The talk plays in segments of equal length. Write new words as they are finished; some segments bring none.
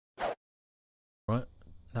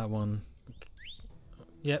That one.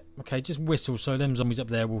 Yep, okay, just whistle so them zombies up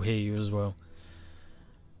there will hear you as well.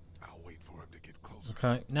 I'll wait for him to get closer.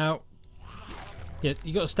 Okay, now... Yeah,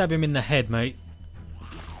 you got to stab him in the head, mate.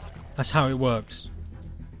 That's how it works.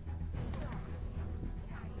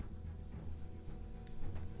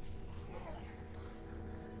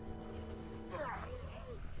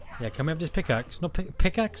 Yeah, can we have this pickaxe? Not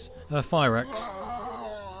pickaxe? Fire axe.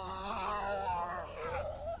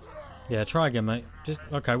 Yeah, try again, mate. Just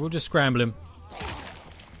okay, we'll just scramble him.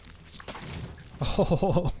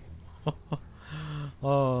 Oh,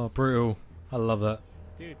 oh, brutal. I love that.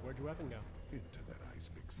 Dude, where'd your weapon go? Into that ice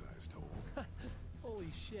big-sized hole.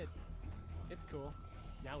 Holy shit. It's cool.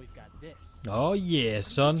 Now we've got this. Oh yeah,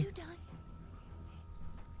 son. You done?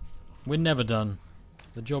 We're never done.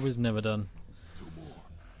 The job is never done.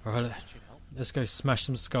 Alright, That should help. let's go smash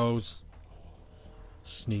some skulls.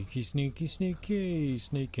 Sneaky, sneaky, sneaky.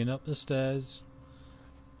 Sneaking up the stairs.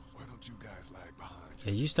 Why don't you guys lag behind?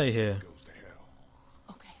 Yeah, you stay here. This goes to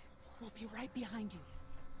hell. Okay, we'll be right behind you.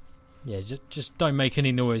 Yeah, just don't make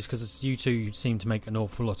any noise because you two seem to make an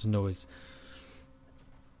awful lot of noise.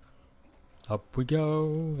 Up we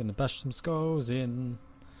go. Gonna bash some skulls in.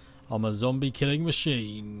 I'm a zombie killing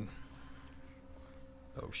machine.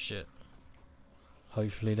 Oh shit.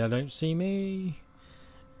 Hopefully they don't see me.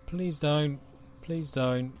 Please don't. Please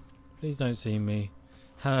don't. Please don't see me.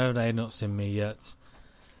 How have they not seen me yet?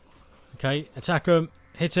 Okay, attack him.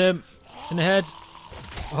 Hit him. In the head.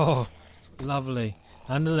 Oh, lovely.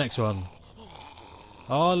 And the next one.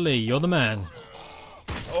 Oh, Lee, you're the man.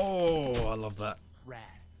 Oh, I love that. Rad.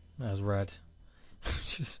 That was rad.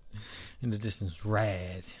 Just in the distance,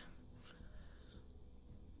 rad.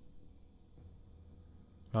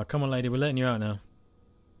 Right, come on, lady. We're letting you out now.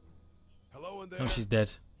 Hello in there. Oh, she's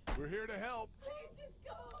dead. We're here to help.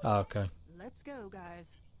 Oh, okay. Let's go,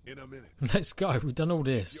 guys. In a minute. Let's go. We've done all If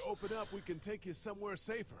this. you open up, we can take you somewhere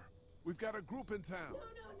safer. We've got a group in town.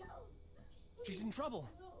 She's in trouble.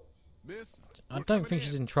 Miss, I we're don't coming think in.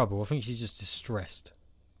 she's in trouble. I think she's just distressed.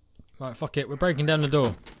 Right, fuck it. We're breaking down the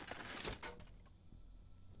door.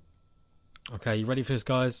 Okay, you ready for this,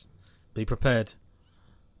 guys? Be prepared.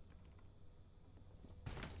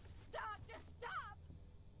 Stop! Just stop!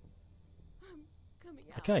 I'm coming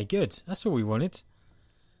out. Okay, good. That's all we wanted.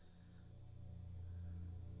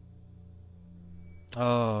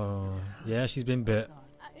 Oh, yeah, she's been bit.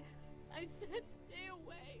 I said stay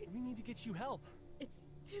away. We need to get you help. It's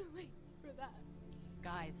too late for that.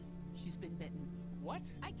 Guys, she's been bitten. What?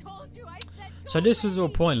 I told you. I said. Go So this was all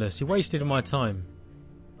away. pointless. You wasted my time.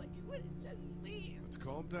 But you wouldn't just leave. Let's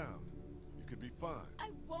calm down. You could be fine.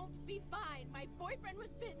 I won't be fine. My boyfriend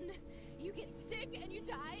was bitten. You get sick and you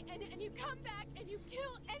die, and you come back and you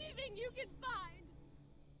kill anything you can find.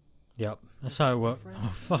 Yep, that's how it worked.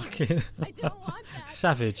 Oh, fucking I don't want that.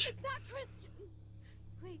 savage. It's not Christian.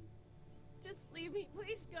 Please, just leave me.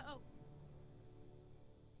 Please go.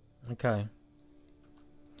 Okay.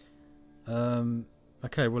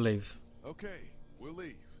 Okay, we'll leave. Okay, we'll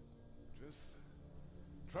leave. Just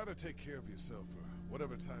try to take care of yourself for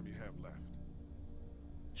whatever time you have left.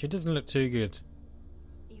 She doesn't look too good.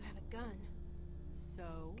 You have a gun.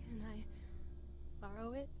 So? Can I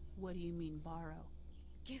borrow it? What do you mean, borrow?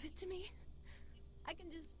 Give it to me. I can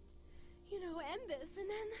just, end this, and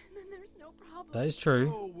then there's no problem. That is true.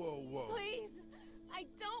 Whoa, whoa, whoa. Please, I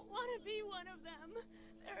don't want to be one of them.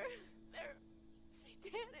 They're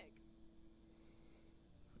satanic.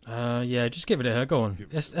 Yeah, just give it to her. Go on. Give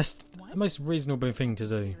it That's the most reasonable thing to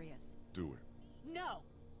do. Serious. Do it. No.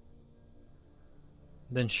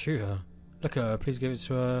 Then shoot her. Look at her. Please give it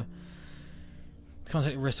to her. Can't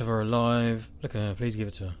take the rest of her alive. Look at her. Please give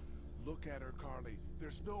it to her. Look at her, Carly.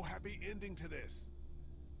 There's no happy ending to this.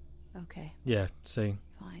 Okay, Yeah, see.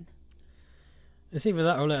 fine. It's either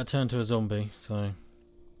that or let her turn to a zombie, so...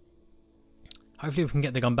 Hopefully we can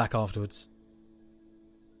get the gun back afterwards.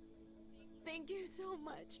 Thank you so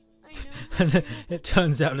much. I know. And it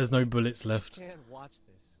turns out there's no bullets left. Can't watch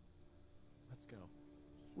this. Let's go.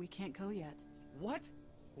 We can't go yet. What?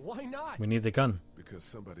 Why not? We need the gun. Because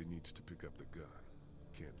somebody needs to pick up the gun.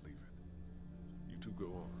 Can't leave it. You two go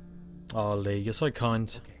on. Oh, Lee, you're so kind.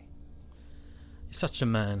 Okay. You're such a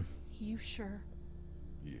man. You sure?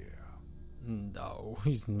 Yeah. No,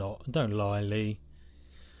 he's not. Don't lie, Lee.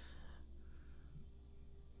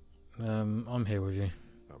 I'm here with you.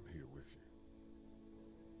 I'm here with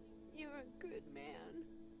you. You're a good man.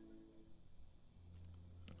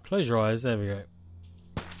 Close your eyes. There we go.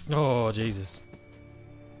 Oh, Jesus.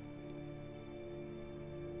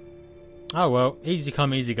 Oh, well. Easy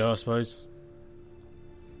come, easy go, I suppose.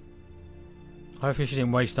 Hopefully she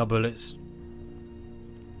didn't waste our bullets.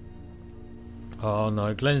 Oh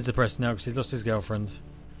no, Glenn's depressed now because he's lost his girlfriend.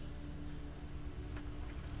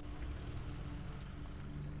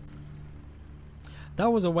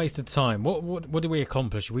 That was a waste of time. What did we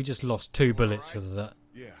accomplish? We just lost 2 bullets because of that.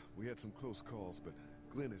 Yeah, we had some close calls, but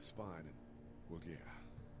Glenn is fine, and well, yeah,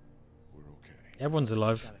 we're okay. Everyone's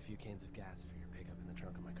alive. Got a few cans of gas for your pickup in the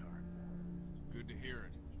trunk of my car. Good to hear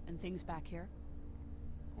it. And things back here?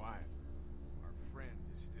 Quiet. Our friend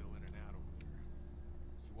is still in and out over there.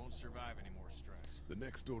 He won't survive any more stress. The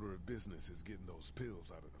next order of business is getting those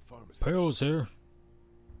pills out of the pharmacy. Pills here.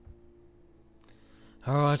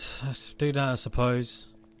 Alright, let's do that, I suppose.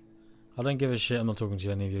 I don't give a shit, I'm not talking to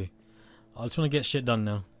any of you. I just want to get shit done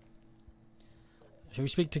now. Shall we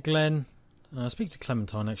speak to Glenn? Speak to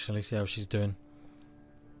Clementine, actually, see how she's doing.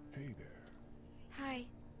 Hey there. Hi.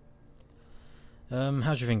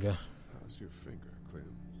 How's your finger? How's your finger,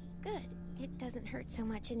 Clem? Good. It doesn't hurt so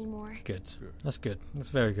much anymore. Good. Good. That's good. That's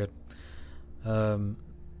very good. I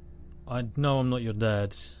know I'm not your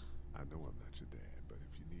dad. I know I'm not your dad, but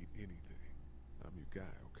if you need anything, I'm your guy,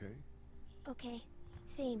 okay? Okay.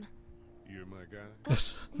 Same. You're my guy?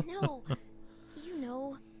 No. You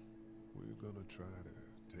know. We're gonna try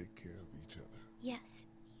to take care of each other. Yes.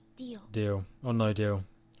 Deal. Deal. Or no deal.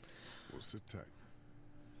 We'll sit tight.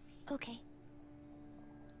 Okay.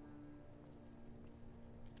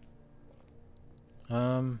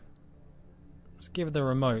 Let's give it the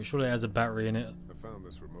remote. Surely it has a battery in it. I found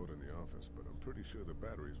this remote in the office, but I'm pretty sure the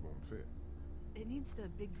batteries won't fit. It needs the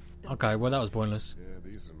big stump. Okay, well that was pointless. Yeah,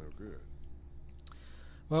 these are no good.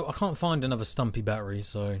 Well, I can't find another stumpy battery,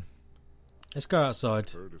 so let's go outside.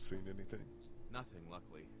 Heard or seen anything? Nothing,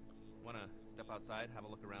 luckily. Wanna step outside, have a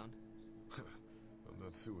look around? I'm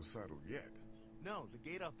not suicidal yet. No, the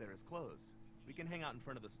gate out there is closed. We can hang out in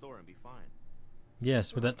front of the store and be fine.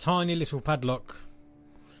 Yes, with that tiny little padlock.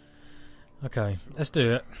 Okay, let's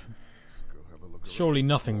do it. Let's go have a look Surely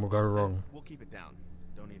nothing will go wrong. We'll keep it down.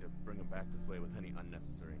 Don't need to bring them back this way with any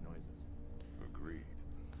unnecessary noises. around. Agreed.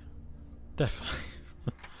 Definitely.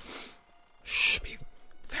 Shh, be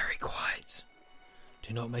very quiet.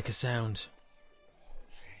 Do not make a sound.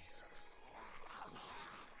 Jesus.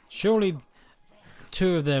 Surely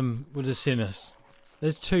 2 of them would have seen us.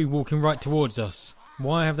 There's 2 walking right towards us.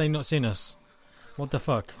 Why have they not seen us? What the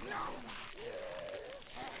fuck?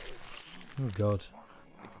 Oh god.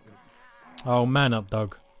 Oh, man up,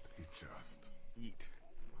 Doug. They just. Eat.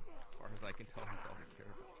 As far as I can tell, that's all they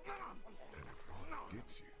care about. And if one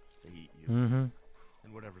gets you, They eat you. Mm-hmm.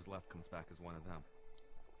 And whatever's left comes back as one of them.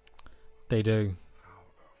 They do. how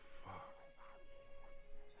the fuck?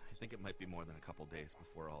 I think it might be more than a couple days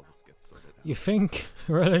before all this gets sorted out. You think?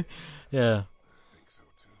 Really? Yeah. I think so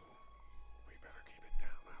too. We better keep it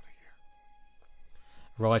down out of here.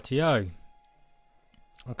 Rightio.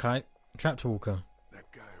 Okay. Trapped Walker.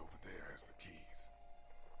 That guy over there has the keys.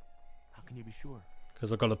 How can you be sure?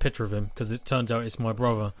 Because I got a picture of him. Because it turns out it's my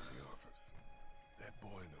brother. In the office. That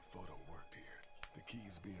boy in the photo worked here. The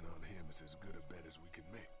keys being on him is as good a bet as we can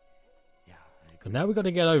make. Yeah, I agree. But now we got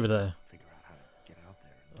to get over there. Figure out how to get out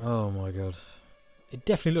there. Oh my god. It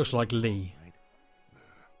definitely looks like Lee. Right? Nah,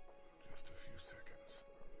 just a few seconds.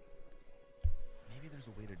 Maybe there's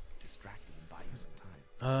a way to distract them and buy you some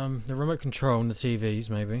time. The remote control on the TVs,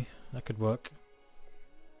 maybe. That could work.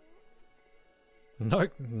 No,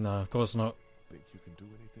 no, of course not. Think you can do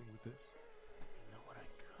anything with this? You know what I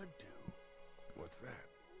could do? What's that?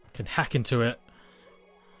 Can hack into it.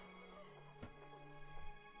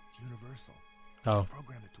 It's universal. Oh,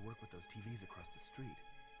 Program it to work with those TVs across the street.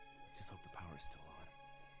 Let's just hope the power's still on.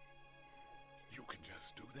 You can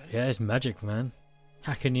just do that? yeah, it's magic, man.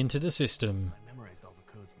 Hacking into the system. I memorized all the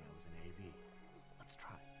codes when I was in AV. Let's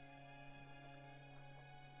try.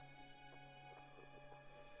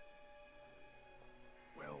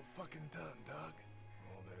 Well fucking done, Doug.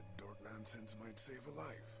 All that dork nonsense might save a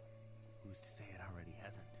life. Who's to say it already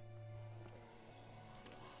hasn't?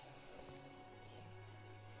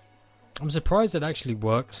 I'm surprised it actually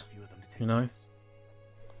worked. A few of them to take You know? notice.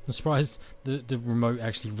 I'm surprised the remote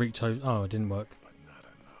actually reached over. Oh, it didn't work. But not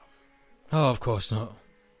enough. Oh, of course not.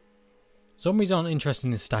 Zombies aren't interested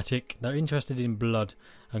in static. They're interested in blood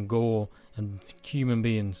and gore and human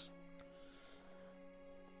beings.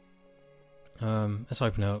 Let's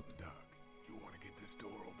open it up. Doug, you want to get this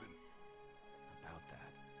door open? About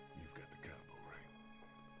that. You've got the combo, right?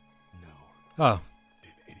 No. Oh,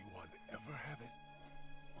 Did anyone ever have it?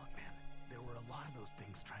 Look, man, there were a lot of those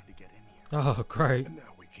things trying to get in here. oh, great. And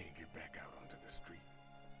now we can't get back out onto the street.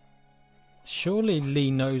 Surely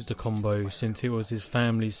Lee knows the combo since it was his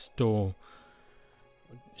family's store.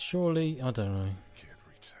 Surely, I don't know. Can't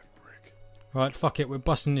reach that brick. Right, fuck it, we're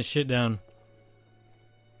busting this shit down.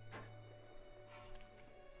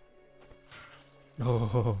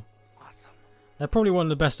 Oh, Awesome. that probably wasn't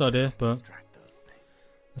the best idea, but Distract those things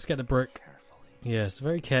let's get the brick. carefully. Yes,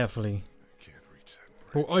 very carefully. I can't reach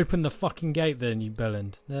that brick. Well, open the fucking gate then, you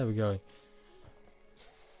bellend. There we go.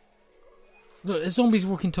 Look, there's zombies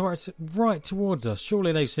walking right towards us.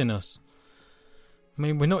 Surely they've seen us. I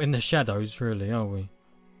mean, we're not in the shadows, really, are we?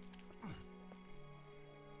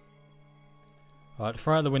 Alright,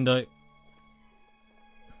 throw out the window.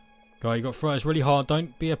 Guy, you got to throw it really hard.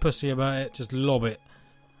 Don't be a pussy about it. Just lob it.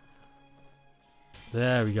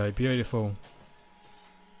 There we go. Beautiful.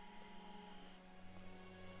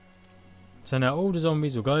 So now all the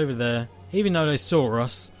zombies will go over there, even though they saw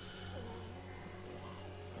us.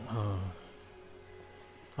 Oh.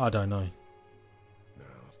 I don't know.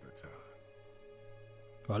 Now's the time.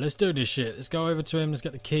 Right, let's do this shit. Let's go over to him. Let's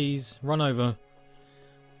get the keys. Run over.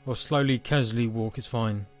 Or slowly, casually walk. It's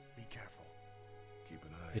fine. Be careful. Keep an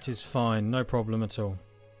eye It is fine. No problem at all.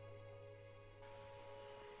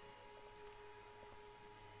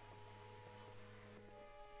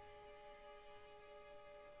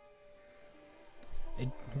 It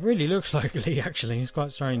really looks like Lee, actually. It's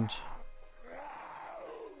quite strange.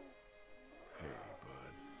 Hey,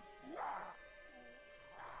 bud.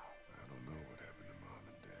 I don't know what happened to Mom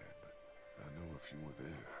and Dad, but I know if you were there,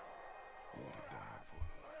 you would have died for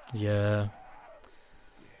them. Yeah.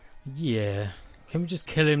 Yeah. Can we just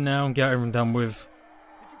kill him now and get everything done with?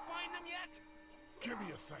 Did you find them yet? Give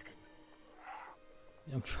me a second.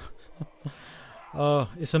 I'm oh,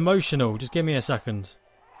 it's emotional. Just give me a second.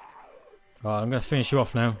 Alright, I'm going to finish you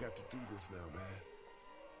off now. I got to do this now, man.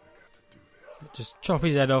 I got to do this. Just chop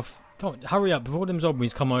his head off. Come on, hurry up before them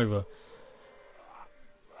zombies come over.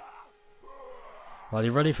 Right,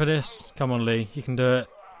 you ready for this? Come on, Lee. You can do it.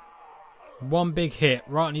 One big hit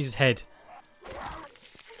right on his head.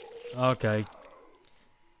 Okay.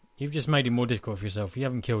 You've just made it more difficult for yourself. You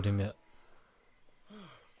haven't killed him yet.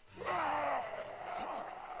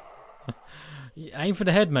 Aim for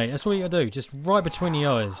the head, mate. That's all you gotta do. Just right between the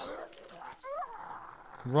eyes.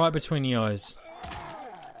 Right between the eyes.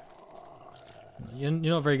 You're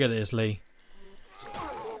not very good at this, Lee.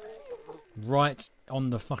 Right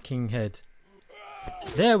on the fucking head.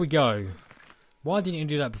 There we go. Why didn't you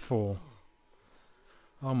do that before?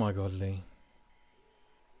 Oh my god, Lee.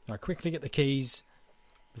 Right, quickly get the keys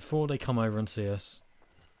before they come over and see us.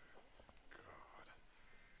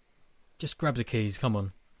 Just grab the keys, come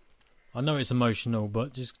on. I know it's emotional,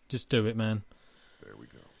 but just do it, man. There we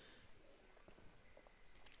go.